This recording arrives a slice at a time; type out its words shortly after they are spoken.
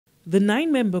The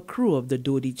 9-member crew of the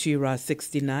Dodichira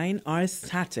 69 are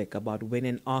ecstatic about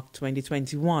winning ARC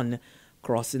 2021,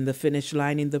 crossing the finish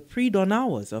line in the pre-dawn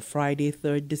hours of Friday,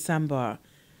 3rd December.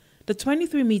 The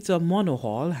 23-meter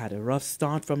monohull had a rough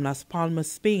start from Las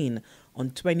Palmas, Spain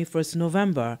on 21st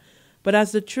November, but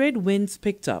as the trade winds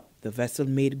picked up, the vessel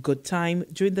made good time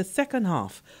during the second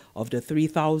half of the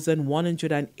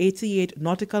 3,188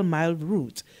 nautical mile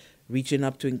route, reaching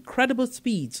up to incredible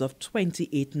speeds of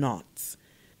 28 knots.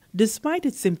 Despite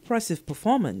its impressive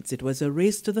performance, it was a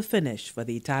race to the finish for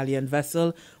the Italian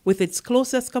vessel with its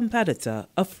closest competitor,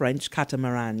 a French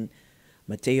catamaran.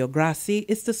 Matteo Grassi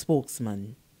is the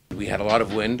spokesman. We had a lot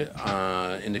of wind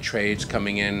in the trades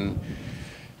coming in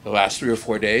the last 3 or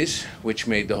 4 days, which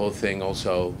made the whole thing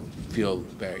also feel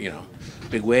very,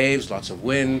 big waves, lots of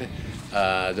wind.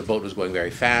 The boat was going very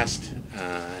fast.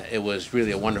 It was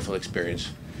really a wonderful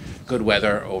experience. Good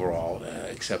weather overall,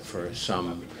 except for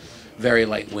some very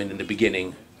light wind in the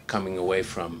beginning coming away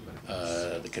from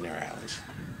the Canary Islands.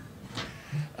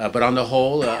 But on the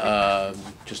whole,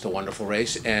 just a wonderful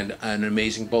race and an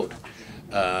amazing boat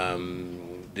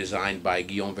designed by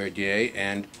Guillaume Verdier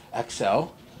and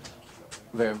Axel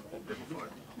de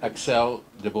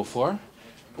Beaufort,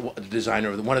 one of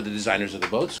the designers of the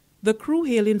boats. The crew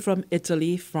hailing from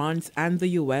Italy, France and the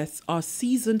US are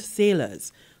seasoned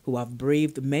sailors who have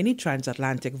braved many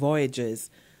transatlantic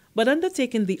voyages. But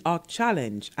undertaking the ARC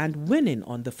Challenge and winning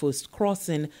on the first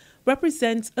crossing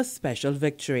represents a special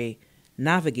victory.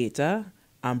 Navigator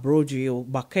Ambrogio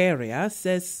Baccaria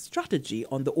says strategy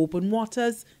on the open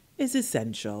waters is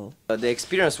essential. The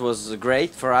experience was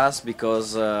great for us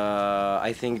because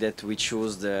I think that we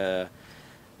chose the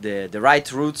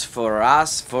right routes for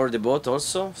us, for the boat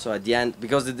also. So at the end,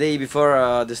 because the day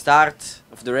before the start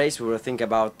of the race we were thinking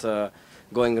about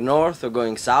going north or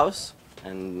going south.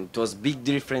 And it was a big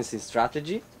difference in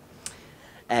strategy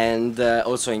and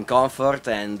also in comfort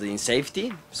and in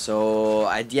safety. So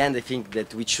at the end I think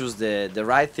that we choose the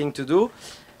right thing to do,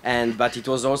 but it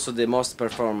was also the most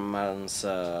performance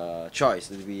choice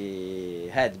that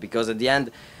we had, because at the end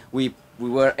we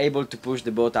were able to push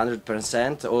the boat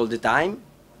 100% all the time,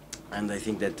 and I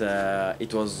think that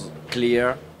it was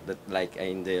clear that like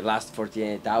in the last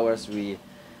 48 hours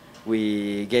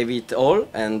we gave it all,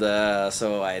 and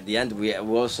so at the end we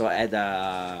also had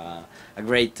a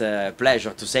great pleasure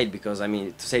to sail, because I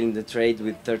mean to sail in the trade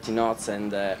with 30 knots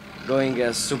and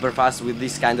going super fast with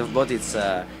this kind of boat, it's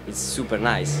super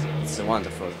nice, it's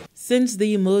wonderful. Since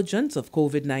the emergence of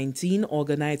COVID-19,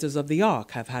 organizers of the ARC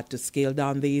have had to scale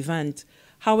down the event.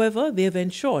 However, they have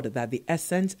ensured that the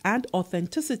essence and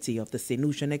authenticity of the St.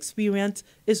 Lucian experience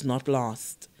is not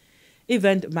lost.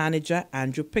 Event manager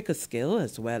Andrew Pickerskill,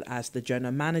 as well as the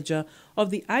general manager of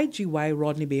the IGY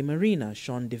Rodney Bay Marina,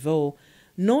 Sean DeVoe,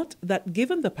 note that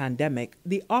given the pandemic,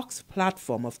 the ARC's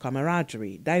platform of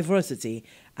camaraderie, diversity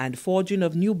and forging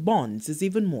of new bonds is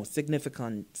even more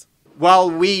significant. While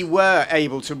we were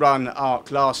able to run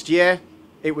ARC last year,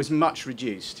 it was much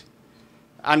reduced.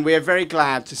 And we are very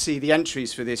glad to see the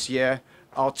entries for this year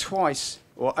are twice,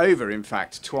 or over in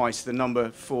fact, twice the number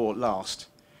for last,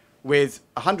 with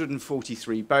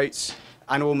 143 boats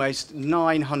and almost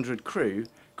 900 crew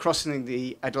crossing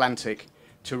the Atlantic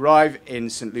to arrive in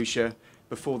St. Lucia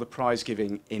before the prize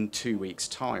giving in 2 weeks'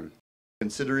 time.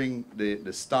 Considering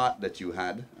the start that you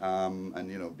had,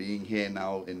 and being here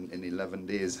now in 11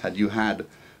 days, had you had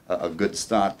a good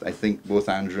start, I think both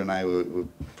Andrew and I were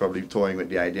probably toying with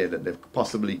the idea that there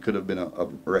possibly could have been a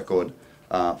record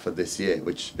for this year,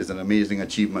 which is an amazing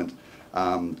achievement.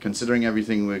 Considering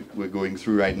everything we're going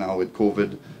through right now with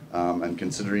COVID, and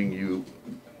considering you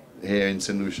here in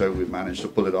St. Lucia, we've managed to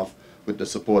pull it off with the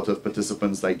support of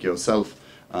participants like yourself.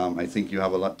 I think you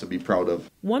have a lot to be proud of.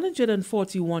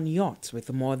 141 yachts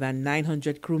with more than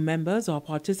 900 crew members are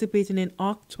participating in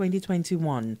ARC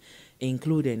 2021,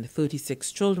 including 36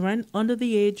 children under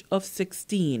the age of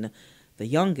 16, the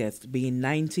youngest being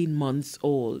 19 months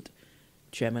old.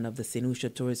 Chairman of the St. Lucia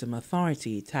Tourism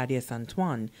Authority, Thaddeus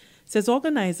Antoine, says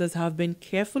organizers have been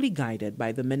carefully guided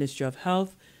by the Ministry of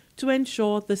Health to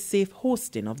ensure the safe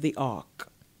hosting of the ARC.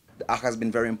 The ARC has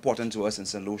been very important to us in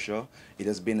St. Lucia. It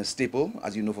has been a staple,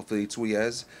 as you know, for 32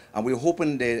 years. And we're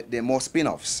hoping there are more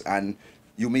spin-offs. And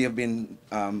you may have been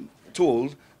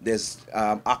told there's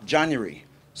ARC January.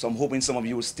 So I'm hoping some of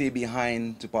you will stay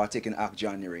behind to partake in ARC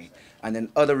January. And then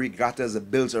other regattas are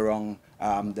built around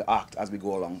the ARC as we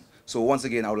go along. So once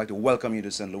again, I would like to welcome you to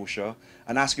St. Lucia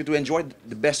and ask you to enjoy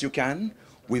the best you can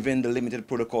within the limited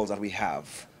protocols that we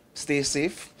have. Stay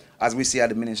safe. As we see at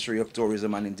the Ministry of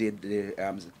Tourism and indeed the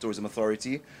Tourism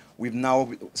Authority, we've now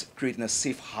created a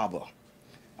safe harbor.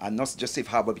 And not just safe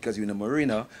harbor because you're in a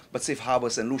marina, but safe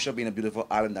harbor St. Lucia being a beautiful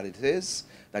island that it is,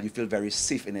 that you feel very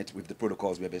safe in it with the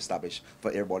protocols we have established for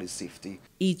everybody's safety.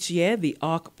 Each year, the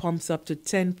ARC pumps up to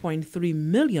 $10.3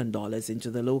 million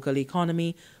into the local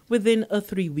economy within a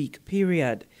 3-week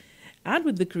period. And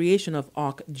with the creation of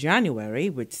ARC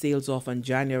January, which sails off on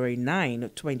January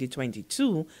 9,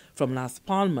 2022 from Las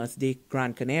Palmas de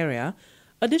Gran Canaria,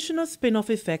 additional spin-off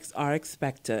effects are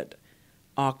expected.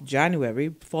 ARC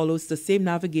January follows the same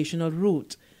navigational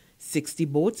route. 60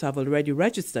 boats have already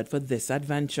registered for this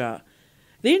adventure.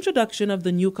 The introduction of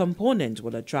the new component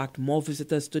will attract more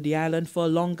visitors to the island for a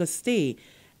longer stay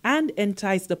and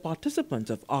entice the participants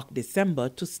of ARC December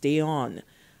to stay on.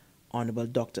 Honorable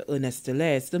Dr. Ernest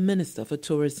Tiller is the Minister for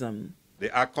Tourism.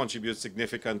 The ARC contributes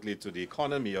significantly to the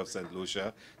economy of St.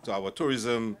 Lucia, to our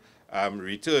tourism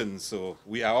returns. So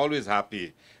we are always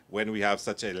happy when we have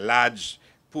such a large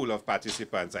pool of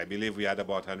participants. I believe we had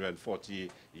about 140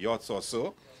 yachts or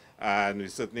so, and we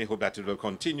certainly hope that it will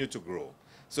continue to grow.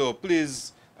 So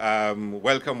please,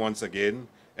 welcome once again.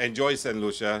 Enjoy St.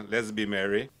 Lucia. Let's be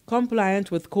merry.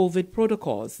 Compliant with COVID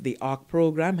protocols, the ARC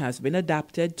program has been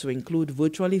adapted to include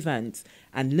virtual events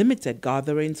and limited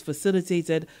gatherings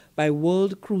facilitated by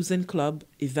World Cruising Club,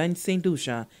 Event St.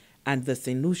 Lucia, and the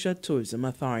St. Lucia Tourism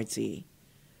Authority.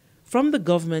 From the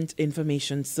Government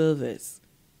Information Service,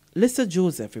 Lisa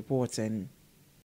Joseph reporting.